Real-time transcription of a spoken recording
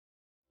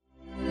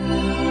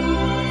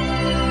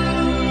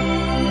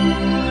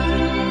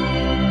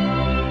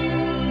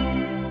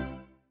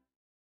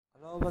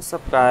What's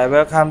up guys,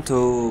 welcome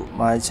to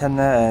my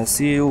channel and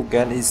see you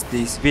again in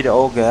this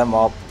video game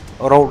of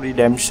Road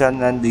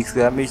Redemption, and this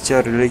game is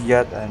just released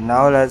yet, and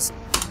now let's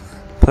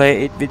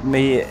play it with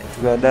me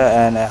together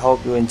and I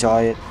hope you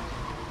enjoy it.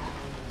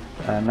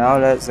 And now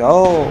let's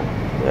go.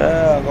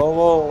 Yeah,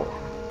 go.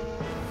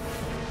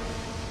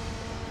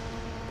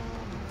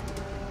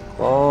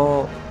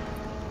 Go.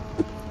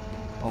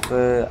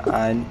 Okay,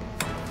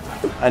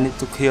 I need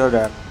to kill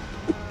that.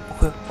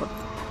 Okay, what?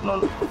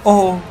 No.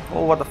 Oh,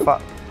 what the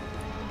fuck?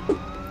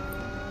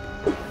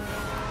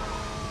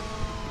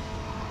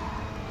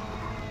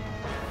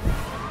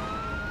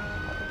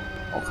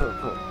 Okay.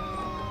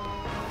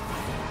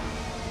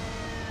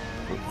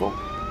 Go.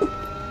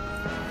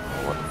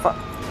 What the fuck?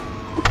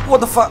 What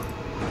the fuck?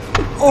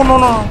 Oh no.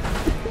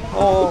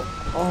 Oh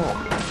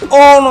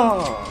no.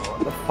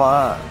 What the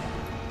fuck?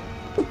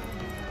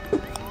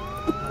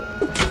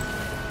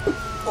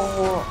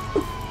 Oh,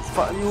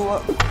 fuck you.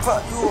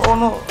 Oh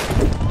no.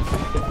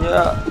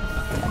 Yeah.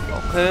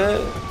 Okay.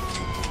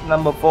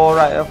 Number 4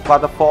 right. But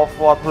the fourth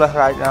place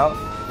right now.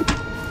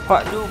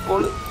 Fuck you,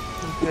 police.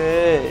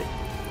 Okay.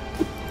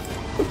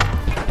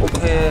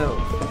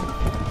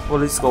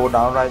 Police go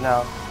down right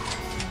now.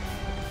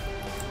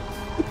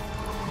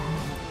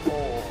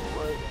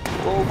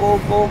 Go.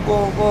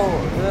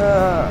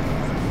 Yeah.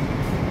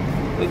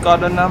 We got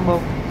the number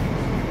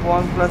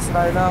 1 plus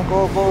right now.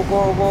 Go.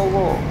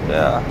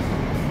 Yeah.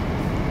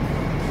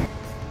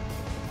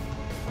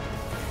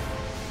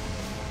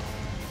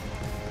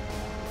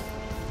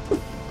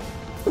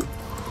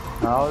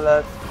 Now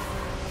let's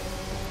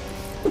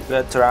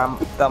get drum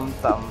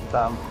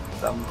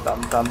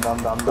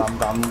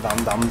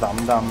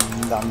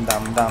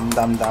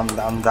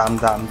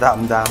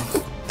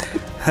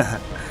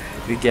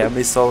The game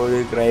is so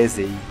really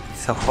crazy,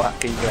 so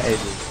fucking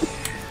crazy.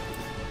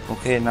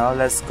 Okay, now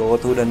let's go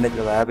to the next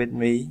level with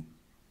me.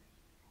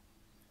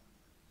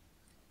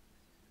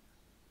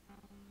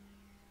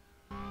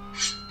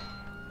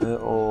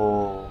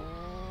 Oh,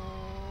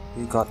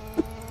 we got.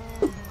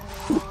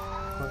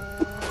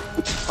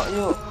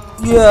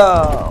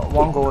 Yeah,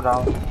 one go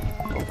down.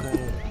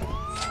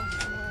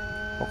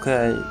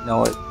 Okay,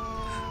 now it.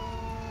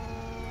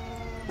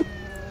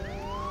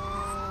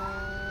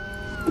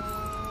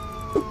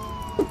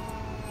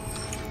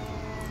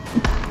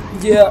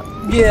 Yeah.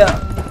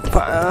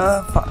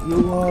 Fuck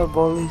you,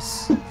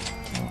 police.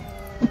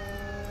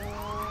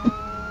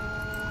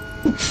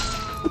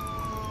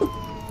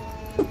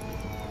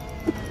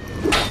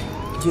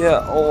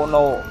 Yeah. Oh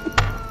no.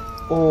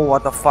 Oh,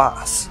 what the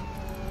fuck?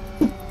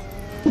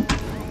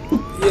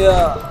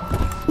 Yeah.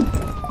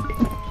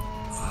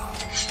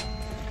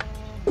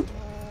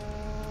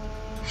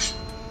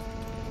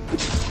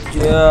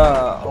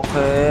 Yeah.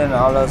 Okay,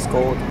 now let's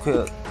go to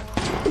kill.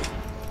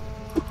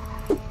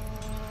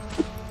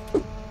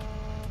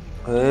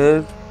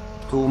 Okay,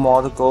 2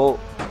 more to go.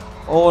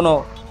 Oh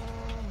no.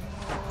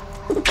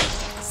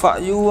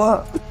 Fuck you.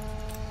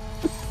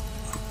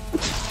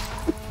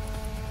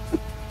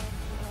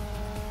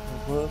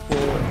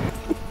 Okay.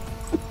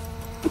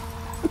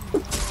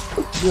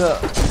 Yeah.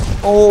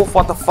 Oh,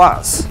 what the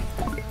fuck?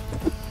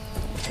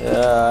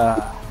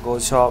 Yeah, go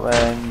shop,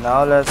 and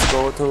now let's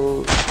go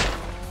to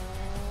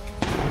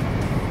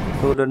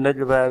the next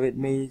level with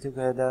me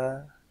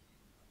together.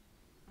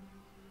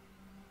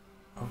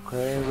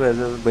 Okay, wait a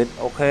little bit.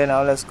 Okay,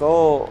 now let's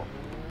go.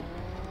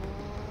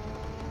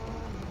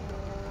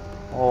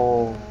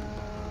 Oh,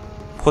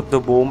 put the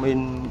boom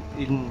in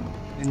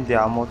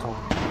their motor.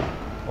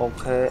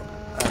 Okay,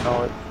 I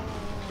know it.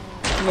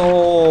 No,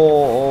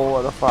 oh,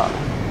 what the fuck?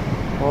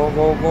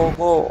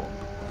 Go.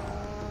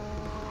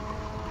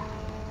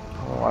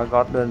 Oh, I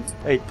got the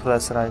 8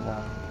 plus right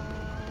now.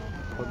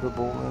 Put the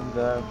boom in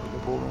there.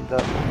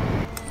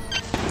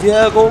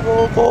 Yeah, go.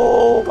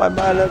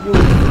 Bye, love you.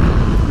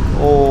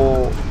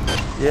 Oh,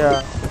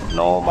 yeah.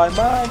 No, bye,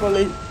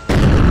 police.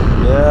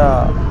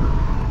 Yeah.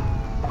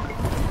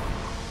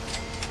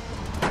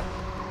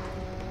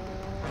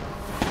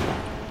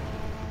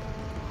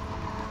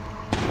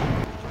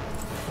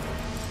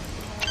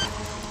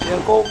 Yeah,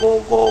 go.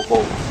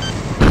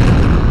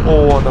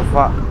 Oh, what the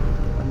fuck? I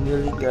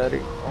nearly get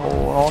it.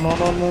 Oh, no.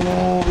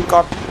 We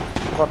got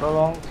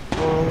along.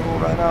 Go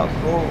right now.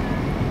 Go.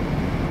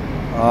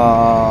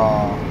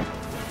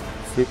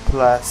 5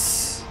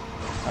 plus.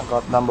 I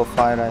got number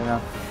 5 right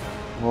now.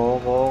 Go.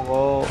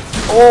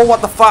 Oh, what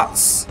the fuck?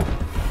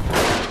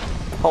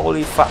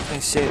 Holy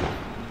fucking shit.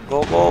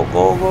 Go.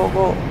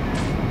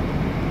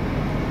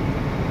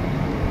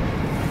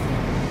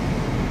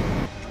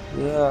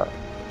 Yeah.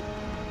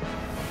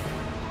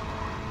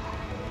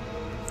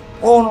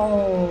 Oh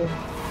no.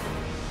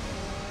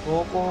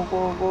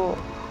 Go.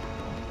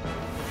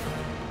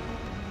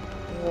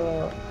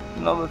 Yeah.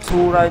 Number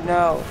 2 right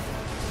now.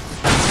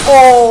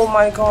 Oh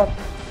my god.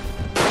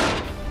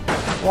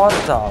 What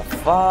the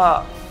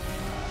fuck?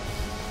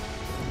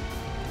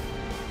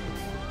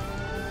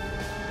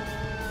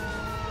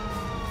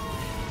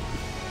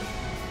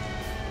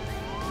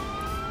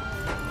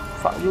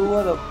 Fuck you,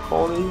 the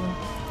police.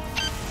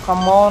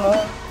 Come on.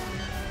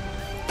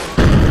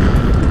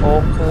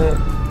 Okay.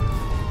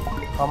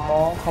 Come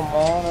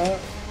on, eh?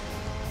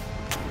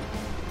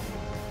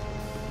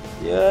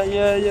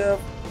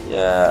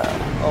 Yeah.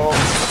 Oh,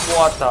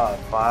 what the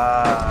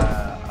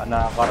fuck? And I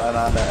got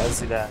another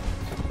accident.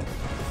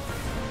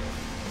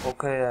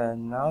 Okay,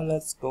 and now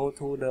let's go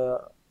to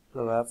the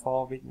level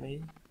 4 with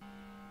me.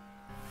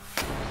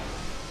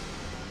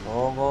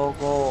 Go.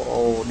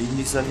 Oh, the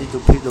mission is to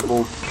pick the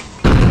book.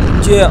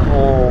 Yeah,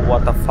 oh,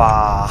 what the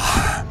fuck?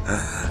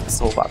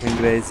 So fucking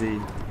crazy.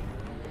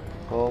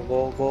 Go.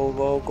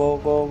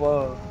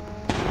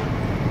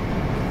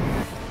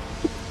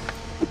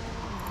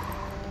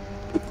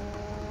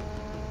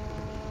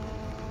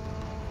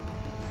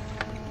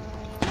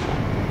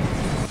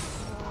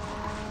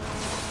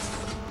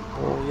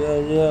 Oh,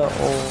 yeah,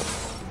 oh.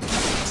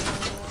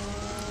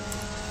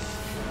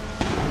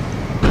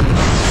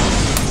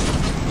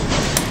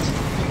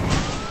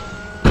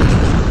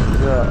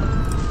 Yeah.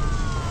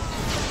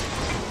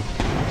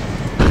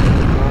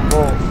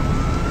 Go.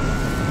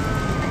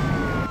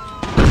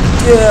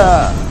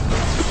 Yeah.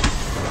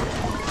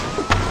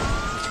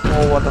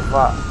 Oh, what the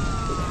fuck?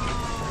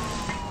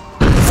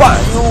 Fuck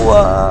you,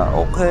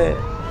 okay.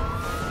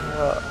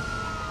 Yeah.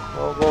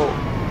 Go.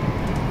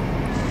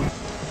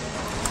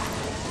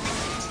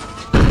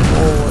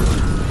 Oh,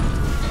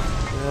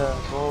 yeah,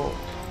 go.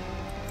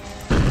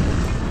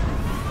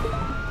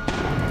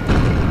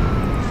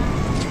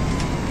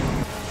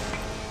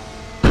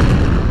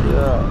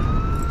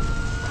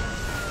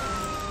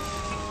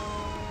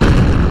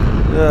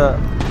 Yeah.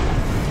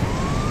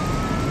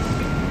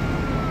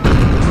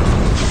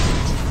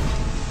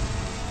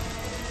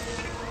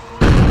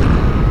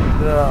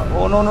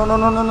 Oh, no.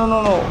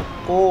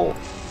 Go.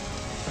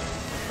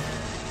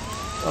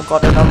 I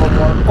got the number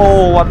 1.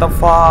 Oh, what the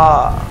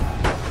fuck?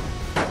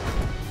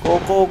 Go.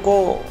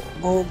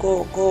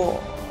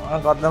 I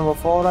got number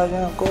 4 right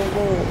now. Go.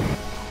 Go.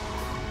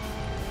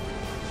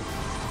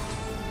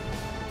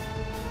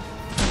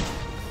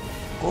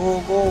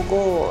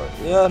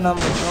 Yeah,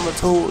 number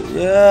 2.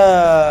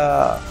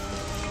 Yeah.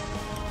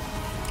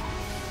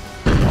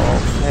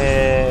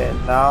 Okay,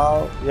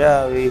 now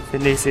yeah, we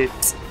finish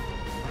it.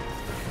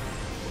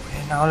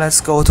 Okay, now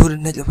let's go to the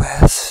next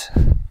level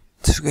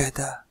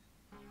together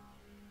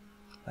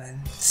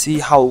and see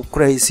how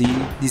crazy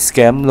this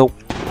game look.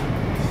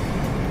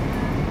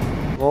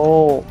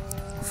 Oh,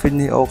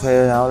 finish.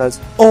 Okay, now let's.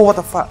 Oh, what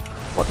the fuck?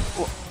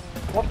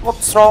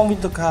 What's wrong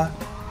with the car?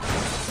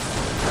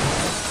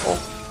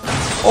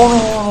 Oh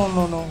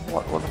no!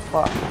 What the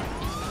fuck?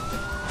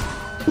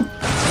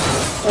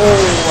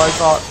 Oh my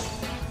god!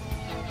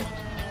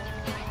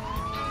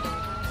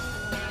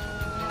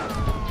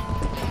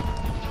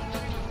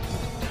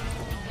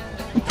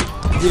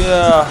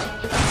 Yeah.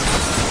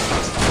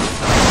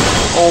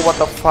 Oh, what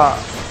the fuck?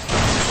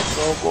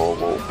 Go.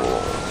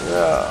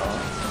 Yeah.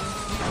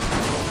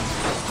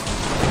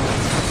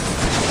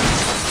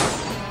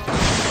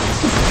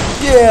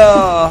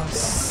 Yeah.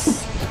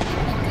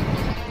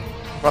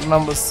 Got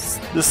numbers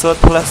the 3rd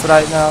place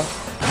right now.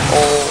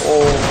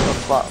 Oh, what the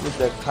fuck with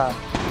that car?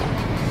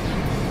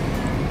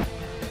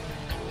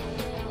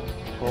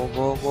 Go.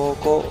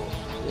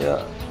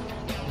 Yeah.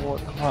 What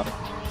the fuck?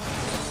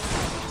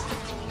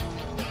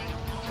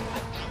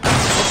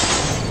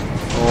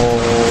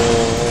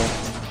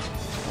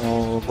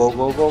 Go.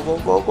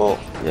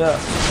 Yeah.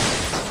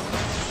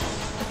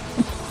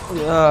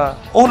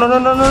 Oh, no. Oh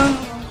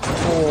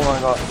my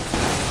god.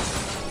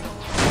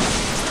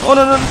 Oh,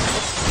 no. Oh,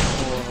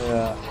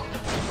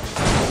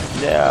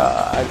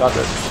 yeah. I got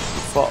the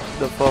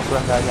first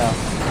one right now.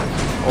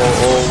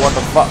 Oh, what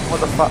the fuck? Oh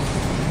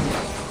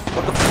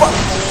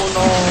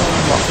no,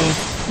 fucking.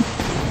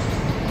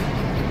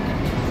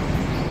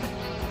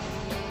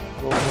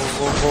 Go.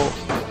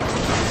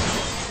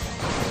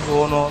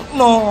 Oh no.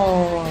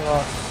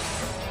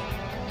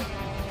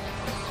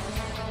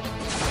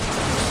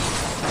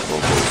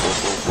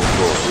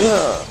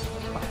 Go.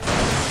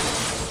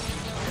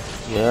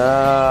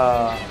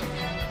 Yeah.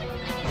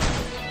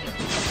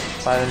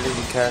 Finally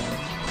we can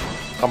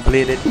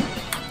complete it.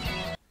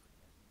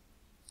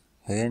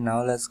 Okay,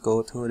 now let's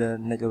go to the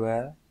next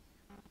level.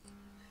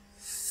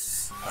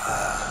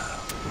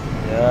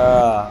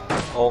 Yeah.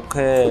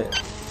 Okay.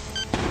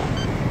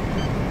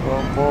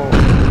 Go.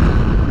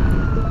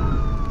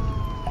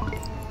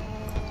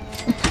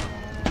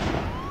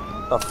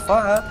 The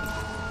fuck?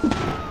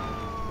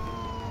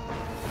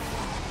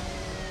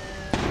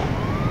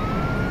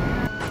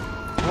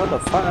 What the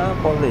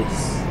fuck,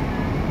 police?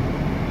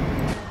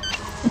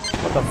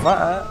 What the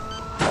fuck?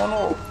 Oh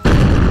no!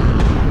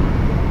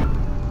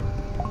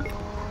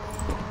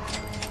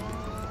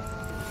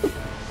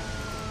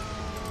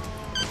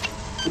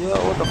 Yeah,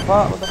 what the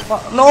fuck?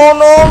 No!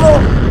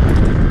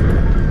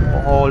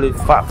 Oh, holy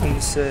fucking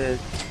shit!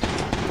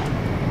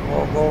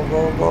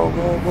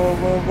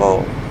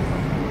 Go!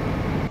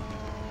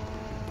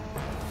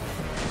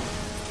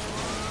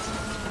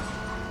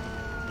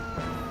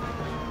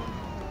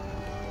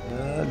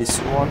 Yeah, this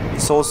one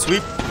is so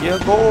sweet. Yeah,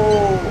 go!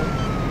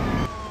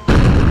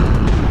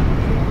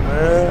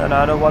 And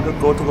I don't want to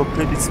go to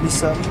complete this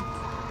mission.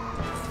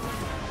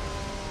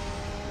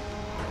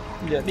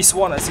 Yeah, this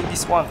one, I see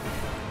this one.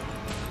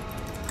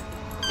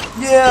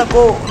 Yeah,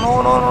 go.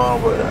 No, no, no.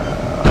 Go.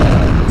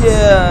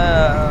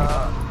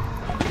 Yeah.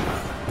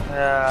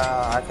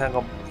 Yeah, I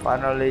can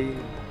finally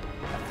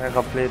I can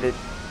complete it.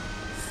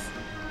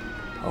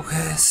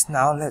 Okay, so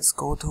now let's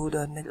go to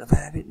the next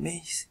level with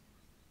me.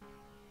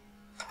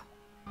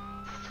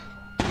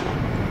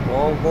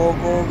 Go, go,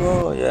 go,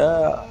 go.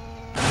 Yeah.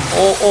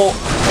 Oh, oh,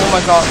 oh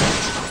my God.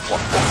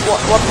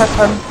 What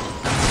happened?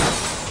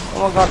 Oh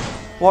my God.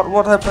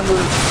 What happened to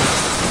it?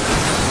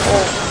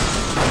 Oh,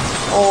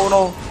 oh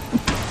no.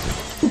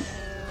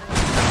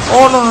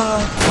 Oh no, no, no.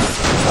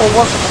 Oh,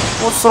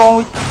 what's wrong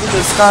with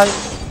the sky?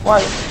 Why?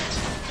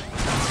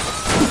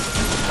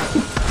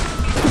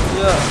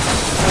 Yeah.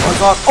 Oh my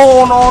God.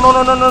 Oh no, no,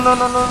 no, no, no, no,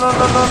 no, no, no,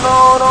 no, no,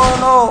 no,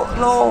 no,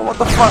 no. What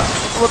the fuck?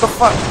 What the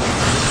fuck?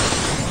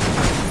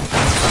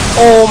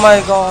 Oh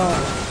my God.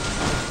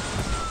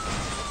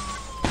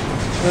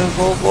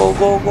 Go, go,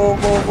 go, go,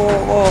 go, go,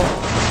 go.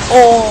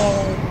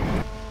 Oh.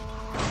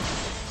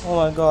 Oh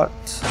my God.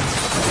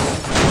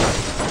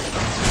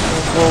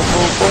 Go,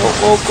 go, go,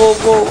 go, go,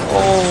 go.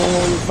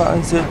 Oh, you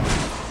can't see.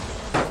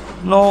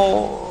 No.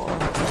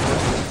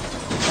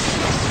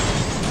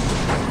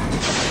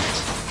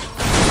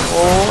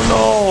 Oh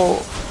no.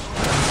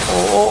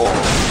 Oh.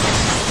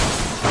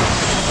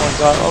 Oh my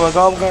God. Oh my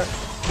God. Oh my God.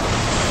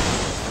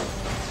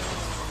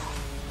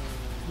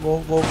 Go,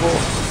 go, go.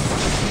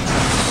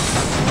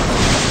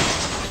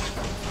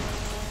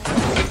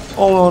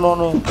 Oh no, no,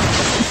 no.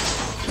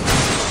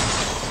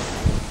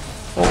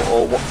 Oh,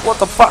 oh, what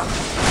the fuck?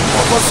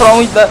 What's wrong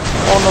with that?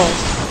 Oh no.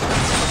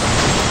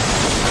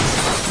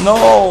 No.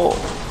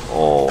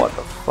 Oh, what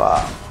the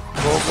fuck?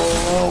 Go, go,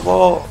 go, go.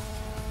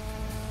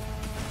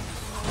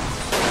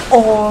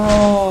 Oh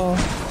no.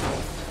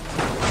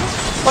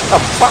 What the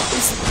fuck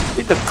is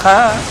with the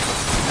car?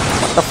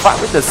 What the fuck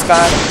with the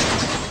sky?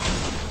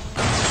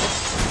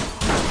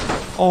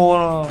 Oh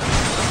no.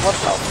 What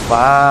the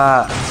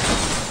fuck?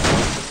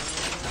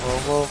 Go,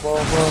 go, go,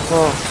 go,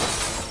 go.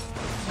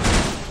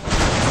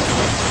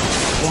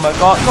 Oh my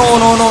God. No,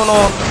 no, no, no.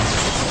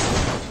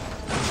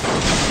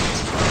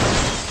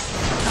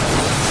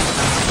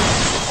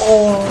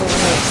 Oh,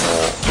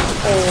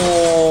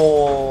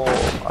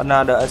 oh,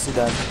 another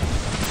accident.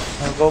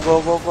 Go,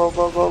 go, go, go,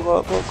 go, go,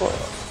 go, go, go.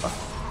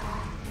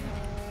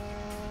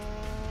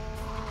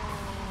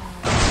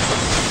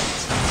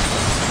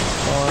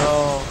 Oh no.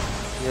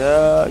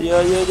 Yeah,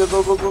 yeah, yeah, go,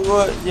 go, go,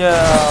 go.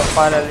 Yeah,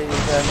 finally we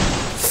can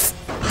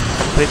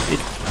complete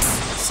it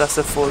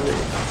successfully.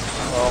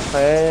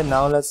 Okay,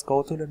 now let's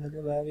go to the next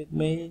level with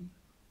me.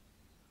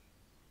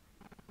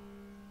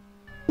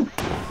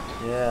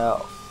 Yeah.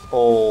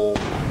 Oh.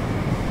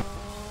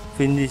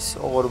 Finish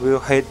or will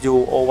hate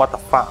you. Oh, what the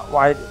fuck?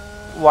 Why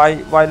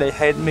they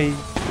hate me?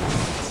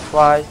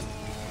 Why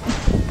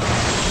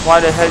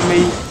they hate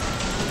me?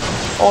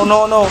 Oh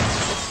no, no.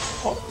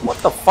 Oh, what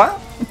the fuck?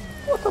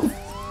 What the?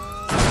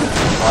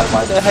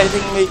 Why they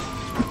hating me?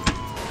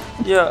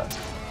 Yeah.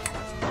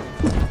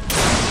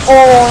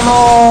 Oh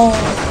no.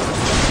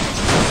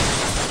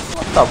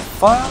 What the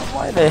fuck?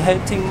 Why they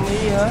hating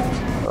me, huh?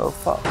 Oh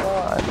fuck,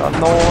 I don't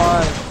know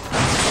why.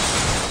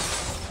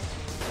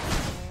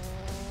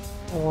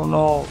 Oh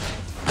no.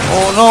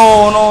 Oh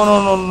no, no, no,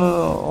 no, no.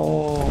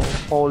 Oh,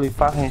 holy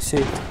fucking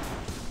shit.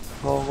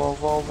 Go, go,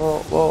 go,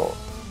 go, go.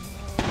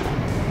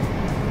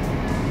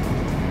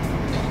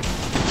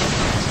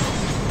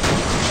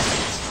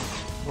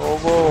 Go,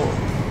 go.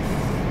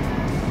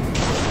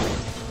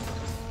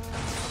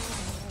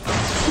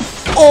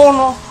 Oh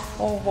no.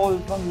 Oh, holy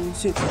fucking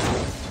shit.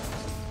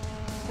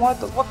 What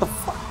the fuck? What the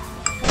fuck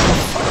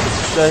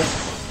is that?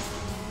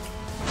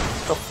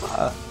 What the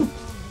fuck?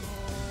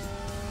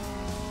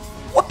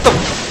 What the?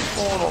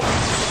 Oh no.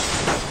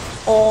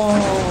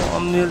 Oh,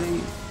 I'm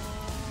nearly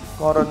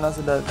got an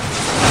accident.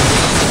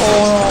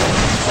 Oh no.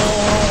 Oh,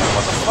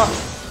 what the fuck?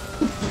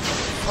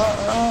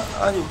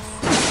 Are you?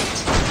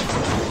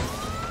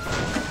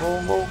 Go,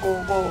 go, go,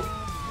 go.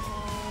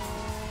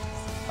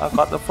 I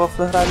got the first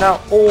place right now.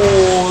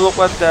 Oh, look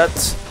at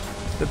that.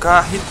 The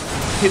car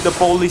hit the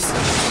police.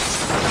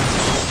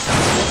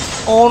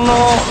 Oh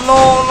no,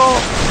 no, no.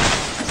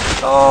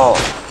 No,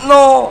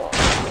 no.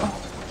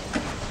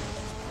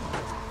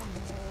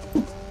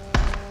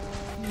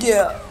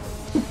 Yeah.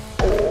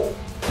 Oh.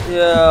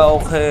 Yeah,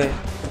 okay.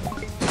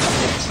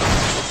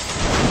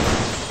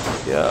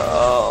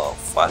 Yeah,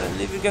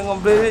 finally we can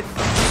complete it.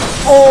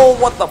 Oh,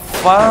 what the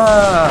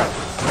fuck?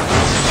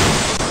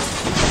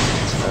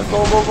 Go,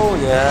 go, go,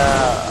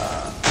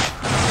 yeah.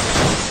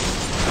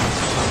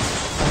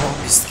 Oh,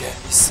 this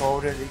game is so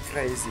really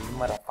crazy,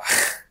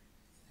 motherfucker.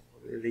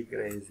 Really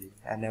crazy.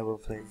 I never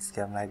played this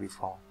game like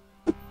before.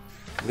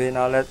 Okay,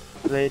 now let's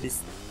play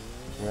this.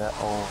 Yeah,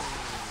 oh.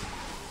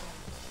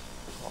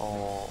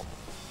 Oh.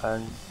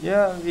 And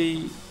yeah,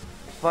 we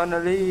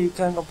finally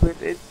can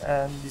complete it,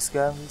 and this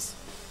game is,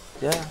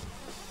 yeah.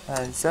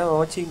 And thanks for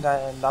watching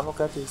guys, and don't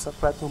forget to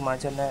subscribe to my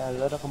channel and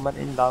let a comment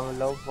in down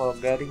below for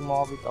getting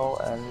more video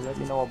and let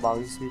me know about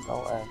this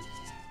video, and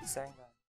thanks guys.